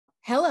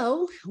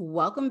Hello,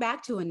 welcome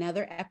back to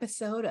another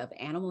episode of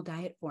Animal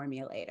Diet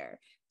Formulator.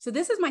 So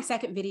this is my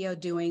second video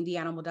doing the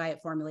Animal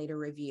Diet Formulator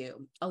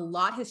review. A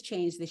lot has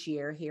changed this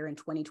year here in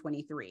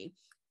 2023,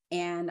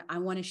 and I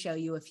want to show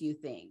you a few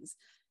things.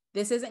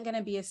 This isn't going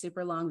to be a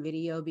super long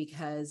video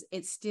because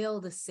it's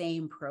still the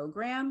same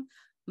program,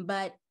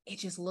 but it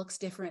just looks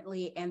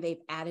differently, and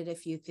they've added a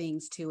few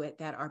things to it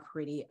that are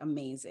pretty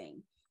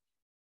amazing.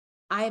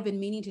 I have been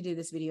meaning to do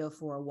this video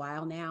for a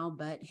while now,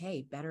 but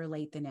hey, better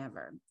late than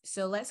never.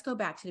 So let's go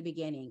back to the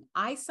beginning.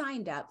 I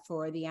signed up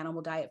for the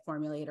Animal Diet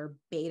Formulator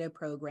beta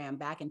program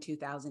back in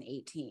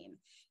 2018.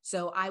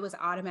 So I was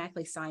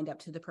automatically signed up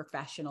to the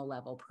professional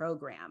level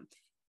program.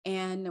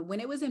 And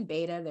when it was in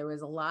beta, there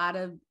was a lot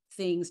of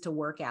things to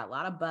work out, a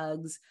lot of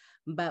bugs.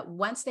 But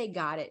once they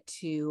got it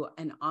to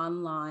an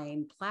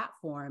online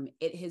platform,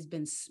 it has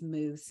been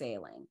smooth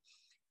sailing.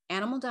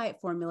 Animal Diet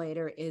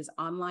Formulator is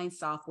online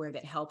software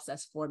that helps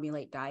us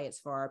formulate diets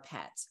for our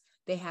pets.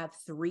 They have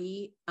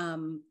three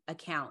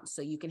accounts.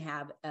 So you can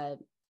have an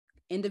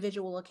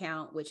individual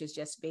account, which is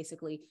just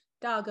basically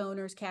dog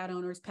owners, cat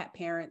owners, pet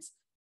parents.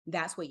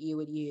 That's what you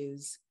would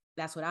use.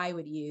 That's what I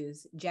would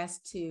use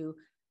just to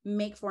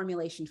make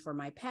formulation for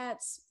my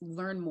pets,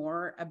 learn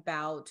more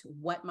about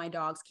what my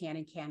dogs can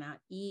and cannot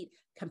eat,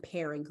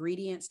 compare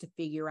ingredients to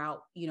figure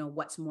out,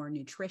 what's more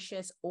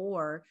nutritious,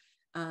 or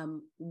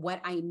what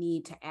I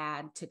need to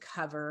add to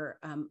cover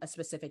a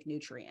specific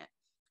nutrient.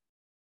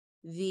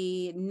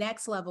 The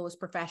next level is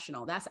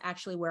professional. That's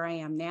actually where I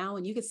am now.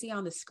 And you can see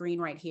on the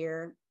screen right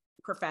here,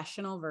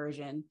 professional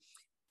version.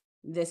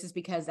 This is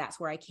because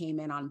that's where I came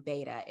in on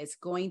beta. It's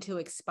going to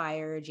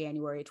expire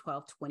January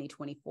 12th,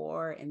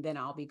 2024. And then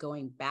I'll be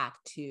going back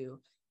to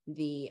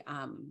the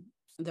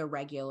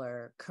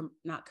regular,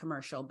 not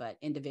commercial, but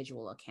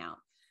individual account.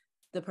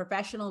 The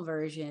professional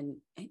version,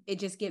 it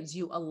just gives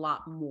you a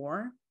lot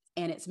more.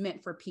 And it's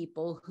meant for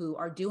people who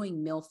are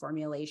doing meal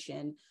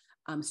formulation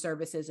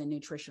services and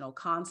nutritional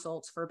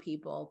consults for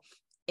people.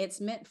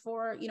 It's meant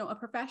for, a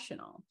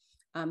professional.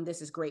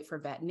 This is great for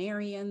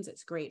veterinarians.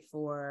 It's great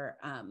for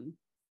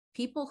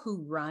people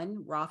who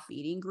run raw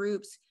feeding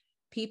groups,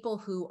 people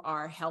who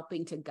are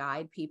helping to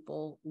guide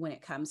people when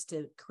it comes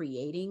to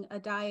creating a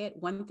diet.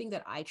 One thing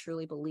that I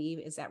truly believe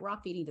is that raw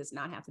feeding does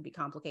not have to be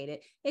complicated.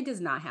 It does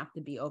not have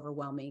to be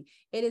overwhelming.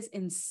 It is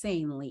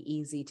insanely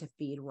easy to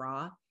feed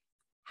raw.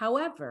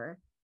 However,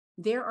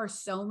 there are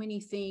so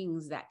many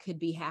things that could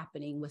be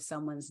happening with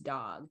someone's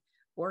dog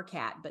or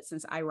cat, but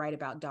since I write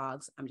about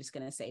dogs, I'm just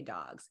going to say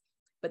dogs.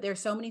 But there's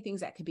so many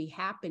things that could be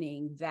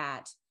happening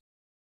that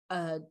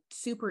a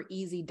super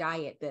easy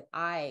diet that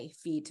I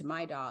feed to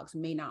my dogs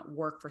may not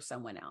work for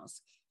someone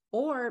else.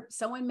 Or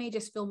someone may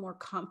just feel more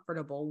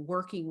comfortable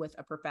working with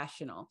a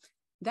professional.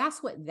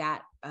 That's what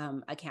that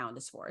account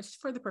is for. It's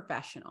for the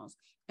professionals.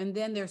 And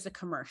then there's the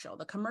commercial.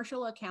 The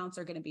commercial accounts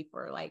are going to be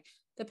for like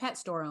the pet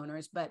store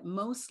owners, but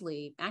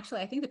mostly,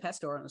 actually, I think the pet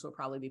store owners will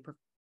probably be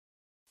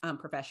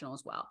professional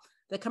as well.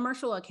 The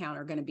commercial account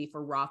are going to be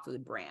for raw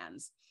food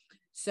brands.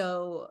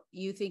 So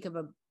you think of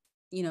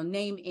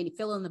name any,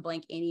 fill in the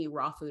blank, any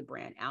raw food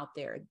brand out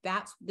there.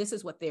 This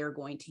is what they're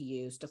going to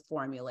use to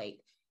formulate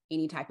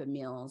any type of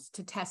meals,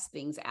 to test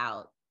things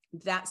out.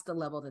 That's the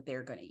level that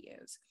they're going to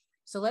use.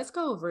 So let's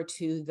go over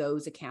to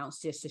those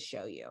accounts just to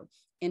show you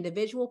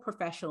individual,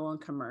 professional,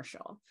 and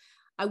commercial.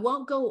 I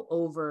won't go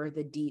over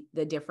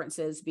the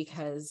differences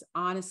because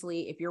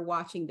honestly, if you're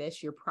watching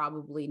this, you're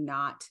probably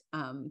not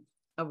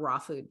a raw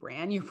food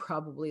brand. You're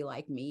probably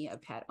like me, a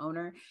pet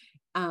owner.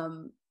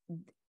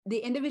 The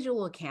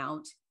individual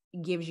account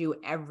gives you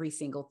every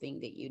single thing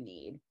that you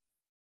need.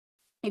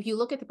 If you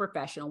look at the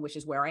professional, which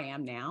is where I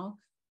am now,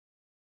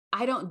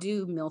 I don't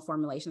do meal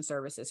formulation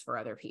services for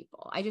other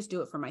people. I just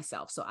do it for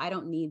myself. So I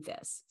don't need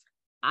this.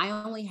 I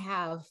only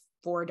have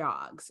 4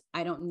 dogs.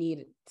 I don't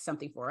need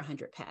something for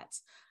 100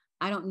 pets.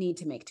 I don't need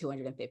to make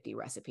 250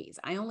 recipes.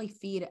 I only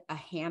feed a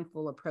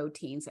handful of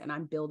proteins, and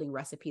I'm building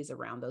recipes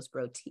around those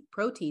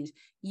proteins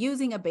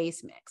using a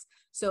base mix.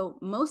 So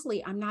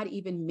mostly I'm not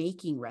even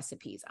making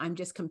recipes. I'm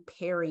just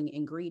comparing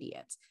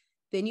ingredients.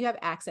 Then you have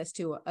access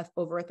to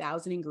over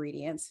 1,000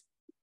 ingredients.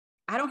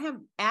 I don't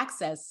have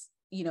access,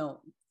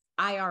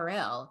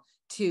 IRL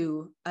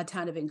to a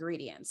ton of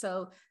ingredients.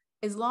 So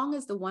as long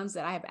as the ones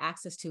that I have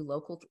access to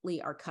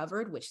locally are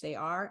covered, which they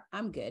are,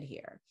 I'm good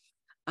here.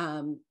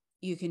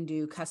 You can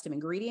do custom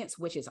ingredients,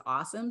 which is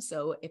awesome.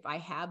 So if I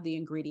have the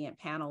ingredient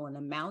panel and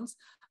amounts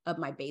of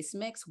my base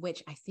mix,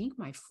 which I think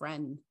my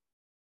friend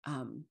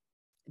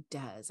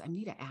does, I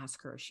need to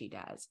ask her if she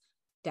does.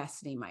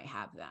 Destiny might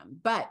have them,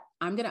 but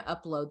I'm going to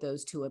upload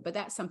those to it. But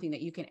that's something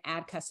that you can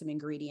add custom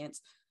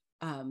ingredients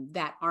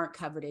that aren't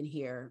covered in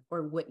here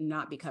or would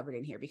not be covered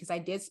in here, because I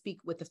did speak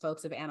with the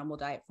folks of Animal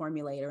Diet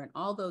Formulator. And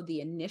although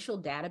the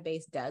initial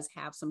database does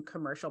have some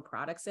commercial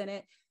products in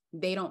it,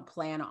 they don't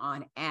plan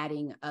on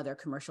adding other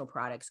commercial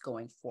products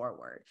going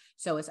forward.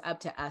 So it's up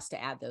to us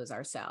to add those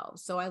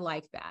ourselves. So I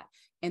like that.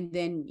 And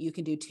then you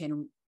can do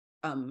 10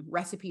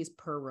 recipes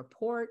per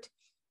report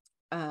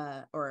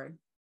or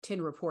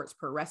 10 reports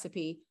per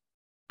recipe.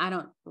 I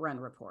don't run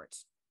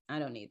reports. I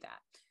don't need that.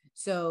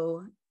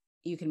 So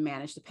You can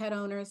manage the pet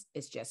owners.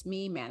 It's just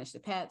me, manage the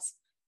pets,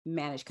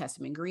 manage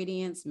custom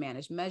ingredients,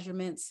 manage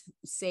measurements,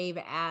 save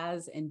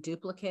as and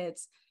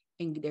duplicates.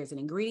 And there's an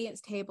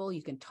ingredients table.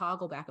 You can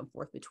toggle back and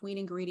forth between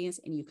ingredients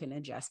and you can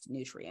adjust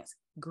nutrients.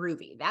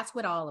 Groovy. That's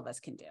what all of us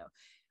can do.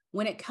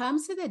 When it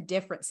comes to the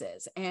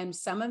differences, and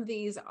some of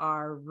these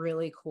are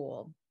really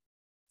cool,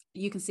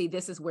 you can see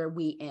this is where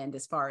we end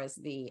as far as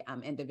the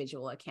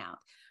individual account.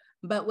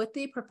 But with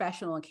the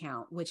professional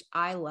account, which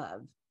I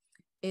love,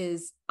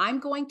 is I'm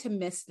going to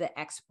miss the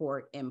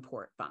export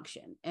import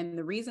function. And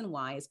the reason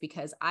why is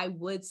because I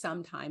would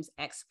sometimes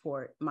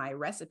export my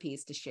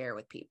recipes to share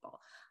with people.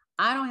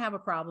 I don't have a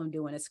problem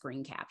doing a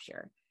screen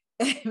capture.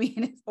 I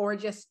mean, or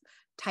just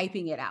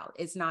typing it out.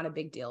 It's not a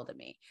big deal to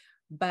me,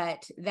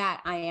 but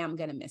that I am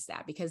going to miss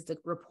that because the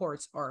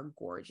reports are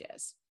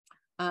gorgeous.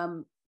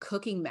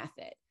 Cooking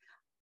method.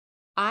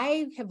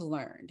 I have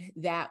learned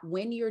that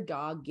when your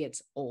dog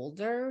gets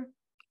older,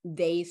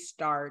 they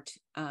start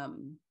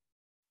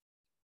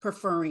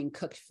preferring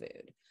cooked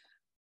food.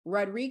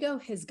 Rodrigo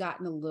has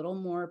gotten a little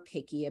more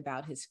picky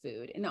about his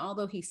food. And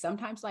although he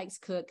sometimes likes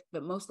cooked,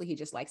 but mostly he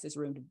just likes his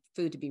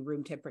food to be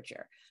room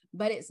temperature.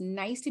 But it's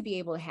nice to be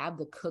able to have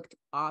the cooked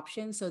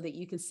option so that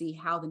you can see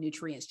how the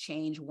nutrients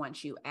change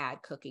once you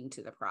add cooking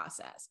to the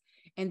process.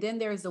 And then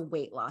there's the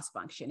weight loss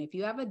function. If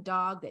you have a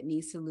dog that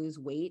needs to lose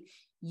weight,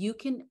 you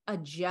can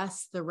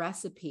adjust the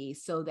recipe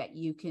so that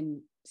you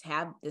can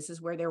have, this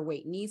is where their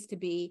weight needs to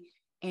be,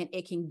 and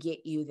it can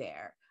get you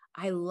there.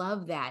 I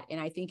love that. And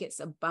I think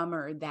it's a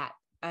bummer that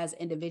as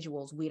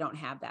individuals, we don't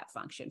have that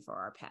function for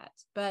our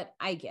pets, but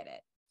I get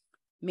it.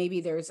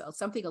 Maybe there's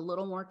something a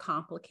little more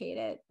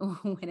complicated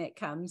when it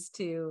comes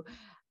to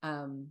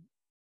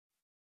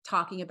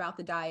talking about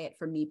the diet.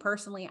 For me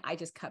personally, I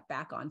just cut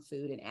back on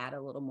food and add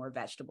a little more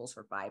vegetables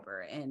for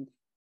fiber and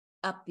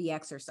up the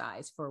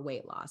exercise for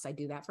weight loss. I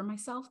do that for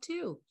myself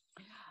too.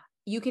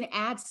 You can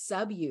add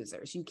sub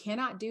users. You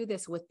cannot do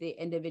this with the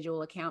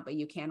individual account, but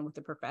you can with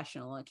the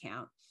professional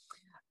account.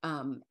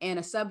 And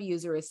a sub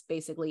user is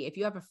basically, if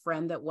you have a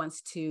friend that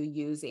wants to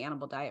use the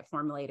Animal Diet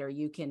Formulator,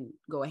 you can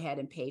go ahead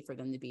and pay for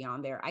them to be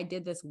on there. I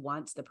did this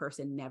once. The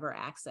person never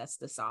accessed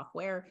the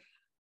software.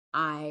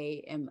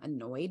 I am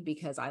annoyed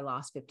because I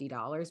lost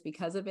 $50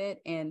 because of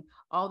it. And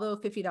although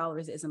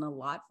 $50 isn't a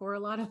lot for a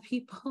lot of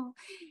people,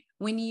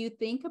 when you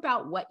think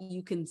about what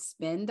you can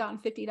spend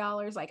on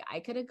 $50, like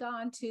I could have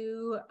gone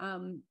to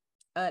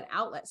an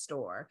outlet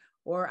store,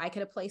 or I could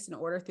have placed an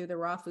order through the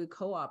raw food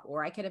co-op,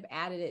 or I could have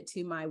added it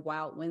to my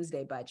Wild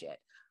Wednesday budget,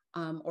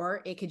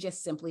 or it could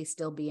just simply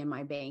still be in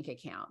my bank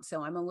account.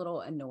 So I'm a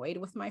little annoyed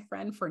with my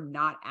friend for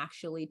not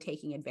actually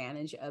taking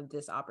advantage of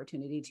this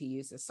opportunity to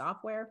use the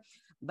software,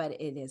 but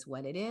it is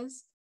what it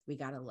is. We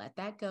got to let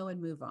that go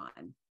and move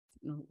on.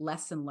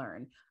 Lesson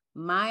learned.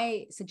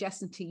 My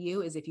suggestion to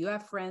you is if you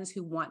have friends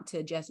who want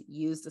to just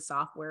use the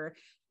software,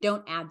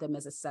 don't add them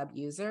as a sub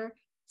user,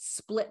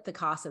 split the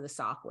cost of the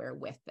software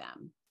with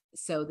them,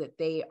 so that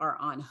they are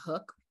on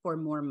hook for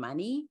more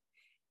money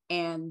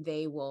and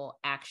they will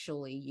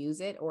actually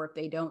use it. Or if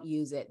they don't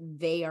use it,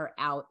 they are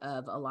out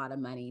of a lot of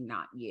money,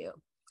 not you.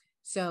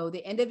 So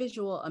the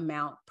individual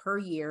amount per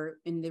year,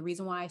 and the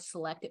reason why I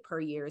select it per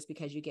year is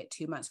because you get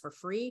 2 months for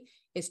free,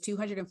 is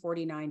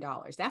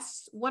 $249.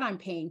 That's what I'm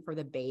paying for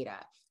the beta,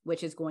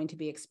 which is going to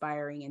be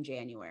expiring in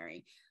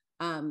January.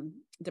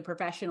 The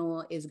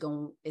professional is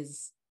going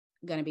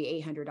to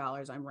be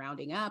 $800. I'm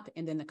rounding up,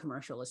 and then the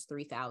commercial is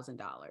 $3,000.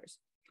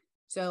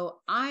 So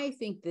I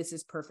think this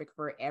is perfect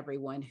for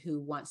everyone who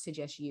wants to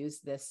just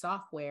use this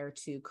software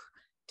to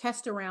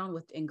test around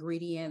with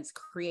ingredients,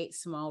 create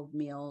small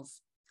meals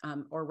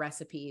or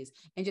recipes,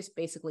 and just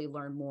basically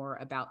learn more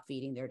about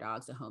feeding their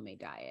dogs a homemade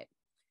diet.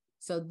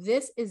 So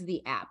this is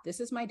the app.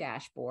 This is my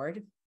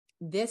dashboard.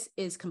 This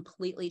is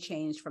completely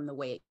changed from the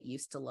way it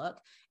used to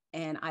look.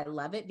 And I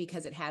love it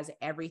because it has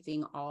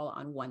everything all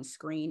on one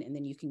screen, and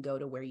then you can go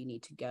to where you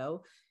need to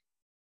go.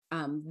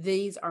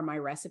 These are my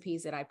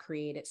recipes that I've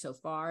created so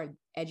far.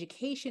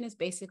 Education is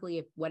basically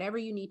if whatever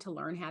you need to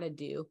learn how to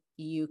do,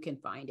 you can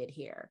find it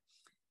here.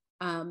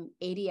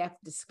 ADF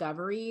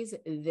Discoveries,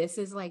 this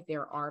is like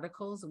their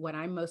articles. What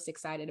I'm most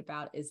excited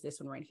about is this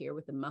one right here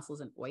with the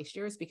mussels and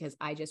oysters, because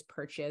I just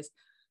purchased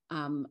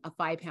a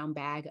 5-pound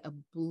bag of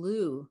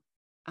blue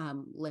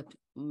lipped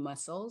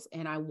mussels,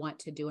 and I want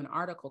to do an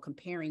article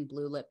comparing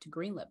blue lip to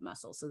green lip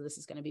mussels. So this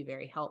is going to be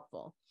very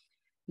helpful.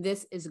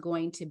 This is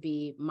going to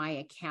be my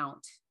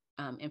account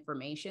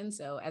information.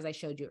 So as I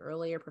showed you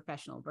earlier,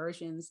 professional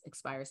versions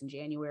expires in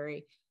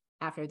January.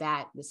 After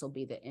that, this will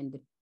be the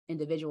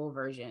individual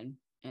version,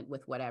 and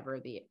with whatever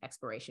the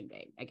expiration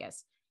date, I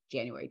guess,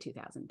 January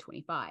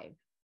 2025.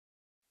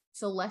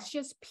 So let's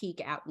just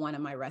peek at one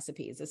of my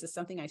recipes. This is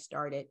something I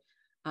started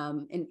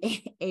in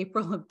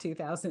April of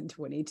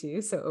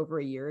 2022, so over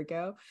a year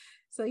ago.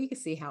 So you can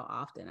see how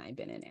often I've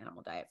been in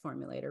Animal Diet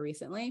Formulator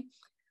recently.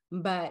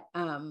 But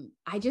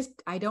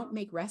I don't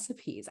make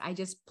recipes. I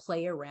just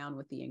play around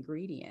with the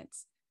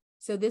ingredients.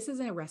 So this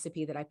isn't a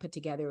recipe that I put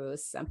together. It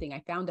was something I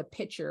found a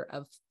picture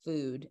of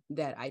food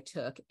that I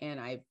took and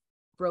I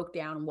broke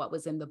down what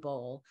was in the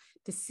bowl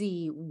to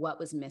see what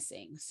was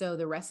missing. So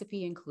the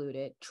recipe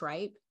included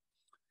tripe,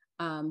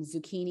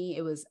 zucchini.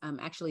 It was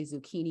actually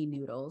zucchini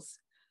noodles,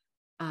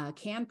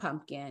 canned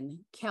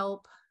pumpkin,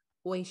 kelp,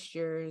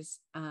 oysters,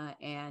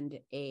 and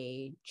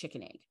a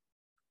chicken egg.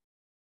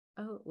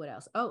 Oh, what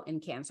else? Oh, and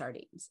canned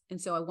sardines.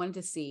 And so I wanted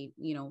to see,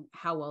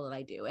 how well did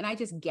I do? And I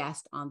just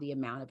guessed on the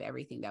amount of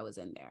everything that was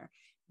in there.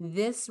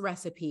 This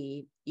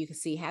recipe, you can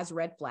see, has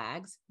red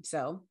flags.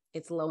 So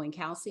it's low in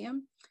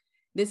calcium.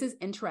 This is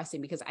interesting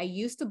because I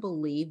used to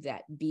believe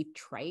that beef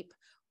tripe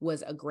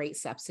was a great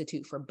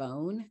substitute for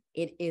bone.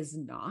 It is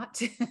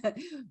not,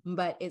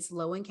 but it's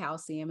low in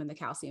calcium and the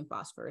calcium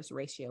phosphorus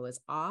ratio is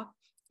off.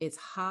 It's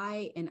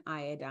high in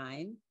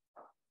iodine.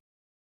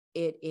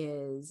 It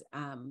is,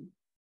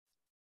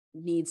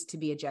 needs to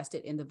be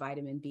adjusted in the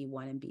vitamin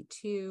B1 and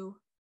B2.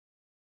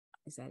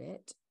 Is that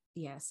it?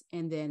 Yes.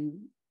 And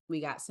then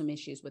we got some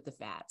issues with the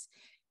fats.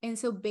 And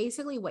so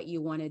basically what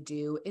you want to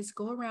do is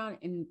go around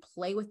and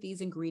play with these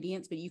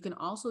ingredients, but you can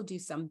also do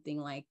something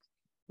like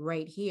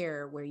right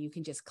here where you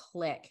can just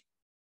click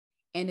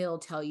and it'll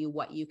tell you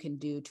what you can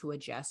do to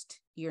adjust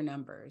your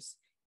numbers.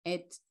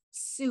 It's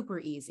super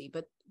easy.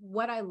 But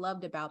what I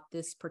loved about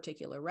this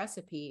particular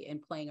recipe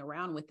and playing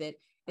around with it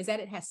is that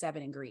it has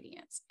 7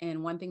 ingredients.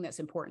 And one thing that's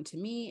important to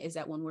me is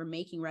that when we're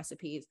making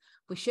recipes,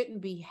 we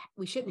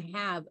shouldn't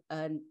have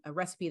a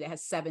recipe that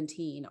has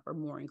 17 or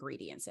more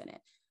ingredients in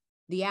it.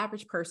 The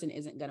average person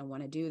isn't going to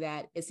want to do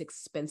that. It's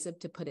expensive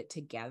to put it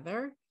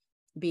together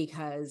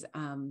because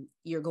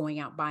you're going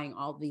out buying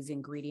all these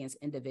ingredients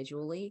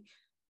individually.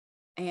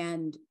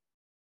 And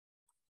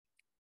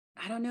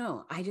I don't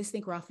know. I just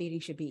think raw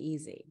feeding should be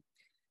easy.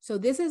 So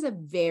this is a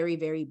very,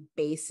 very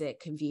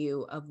basic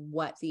view of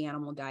what the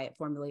Animal Diet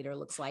Formulator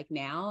looks like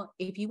now.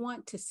 If you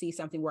want to see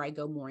something where I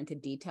go more into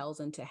details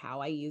into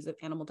how I use the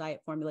Animal Diet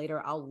Formulator,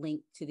 I'll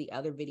link to the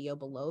other video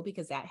below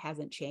because that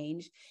hasn't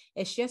changed.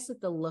 It's just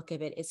that the look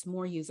of it, it's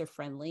more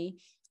user-friendly.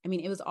 I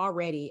mean, it was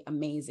already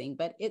amazing,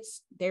 but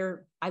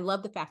I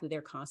love the fact that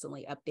they're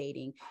constantly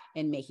updating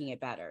and making it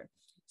better.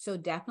 So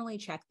definitely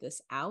check this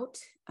out.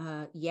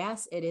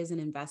 Yes, it is an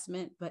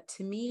investment, but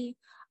to me,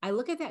 I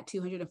look at that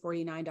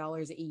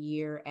 $249 a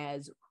year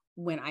as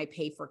when I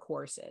pay for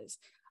courses.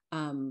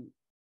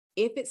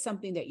 If it's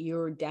something that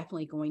you're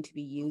definitely going to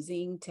be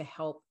using to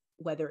help,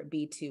 whether it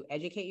be to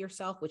educate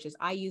yourself, which is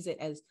I use it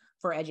as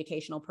for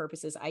educational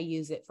purposes. I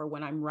use it for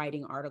when I'm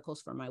writing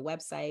articles for my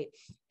website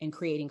and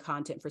creating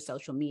content for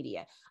social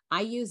media.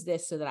 I use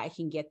this so that I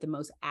can get the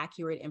most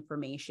accurate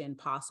information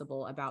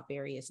possible about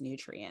various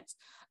nutrients.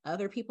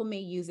 Other people may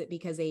use it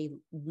because they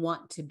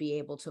want to be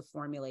able to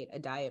formulate a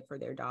diet for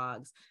their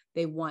dogs.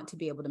 They want to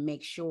be able to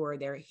make sure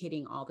they're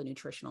hitting all the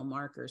nutritional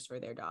markers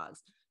for their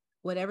dogs.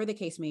 Whatever the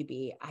case may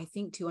be, I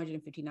think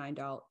 $249,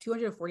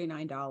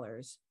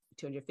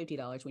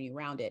 $250 when you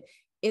round it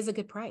is a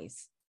good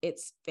price.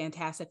 It's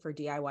fantastic for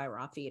DIY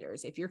raw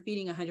feeders. If you're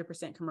feeding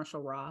 100%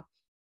 commercial raw,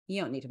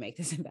 you don't need to make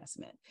this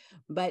investment.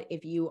 But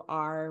if you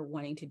are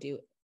wanting to do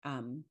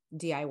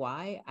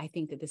DIY, I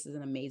think that this is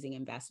an amazing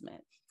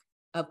investment.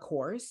 Of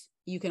course,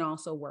 you can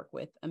also work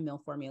with a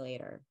meal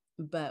formulator.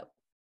 But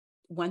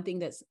one thing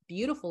that's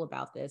beautiful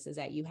about this is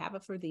that you have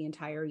it for the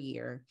entire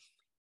year.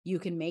 You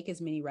can make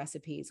as many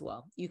recipes.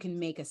 Well, you can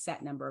make a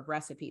set number of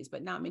recipes,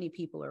 but not many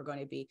people are going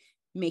to be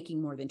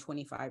making more than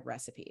 25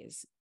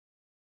 recipes.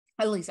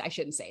 At least I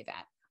shouldn't say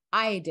that.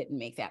 I didn't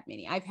make that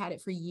many. I've had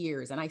it for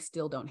years and I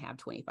still don't have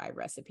 25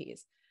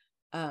 recipes.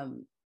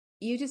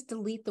 You just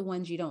delete the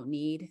ones you don't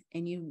need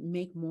and you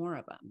make more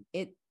of them.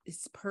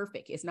 It's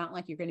perfect. It's not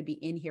like you're going to be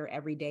in here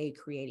every day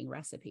creating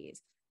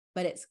recipes,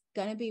 but it's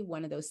going to be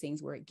one of those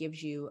things where it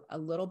gives you a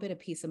little bit of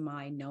peace of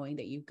mind knowing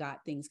that you've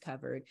got things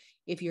covered.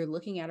 If you're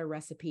looking at a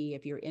recipe,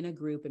 if you're in a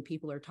group and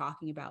people are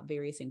talking about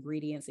various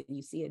ingredients and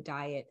you see a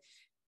diet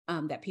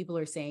that people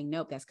are saying,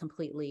 nope, that's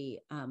completely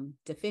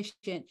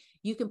deficient,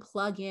 you can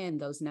plug in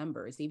those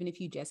numbers, even if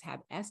you just have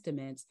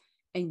estimates,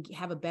 and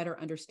have a better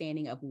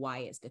understanding of why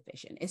it's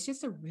deficient. It's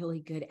just a really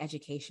good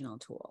educational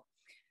tool.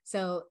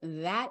 So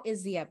that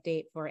is the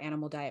update for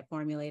Animal Diet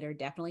Formulator.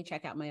 Definitely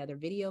check out my other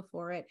video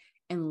for it.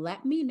 And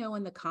let me know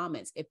in the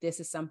comments if this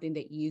is something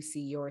that you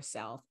see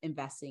yourself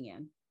investing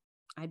in.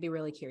 I'd be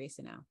really curious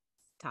to know.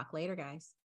 Talk later, guys.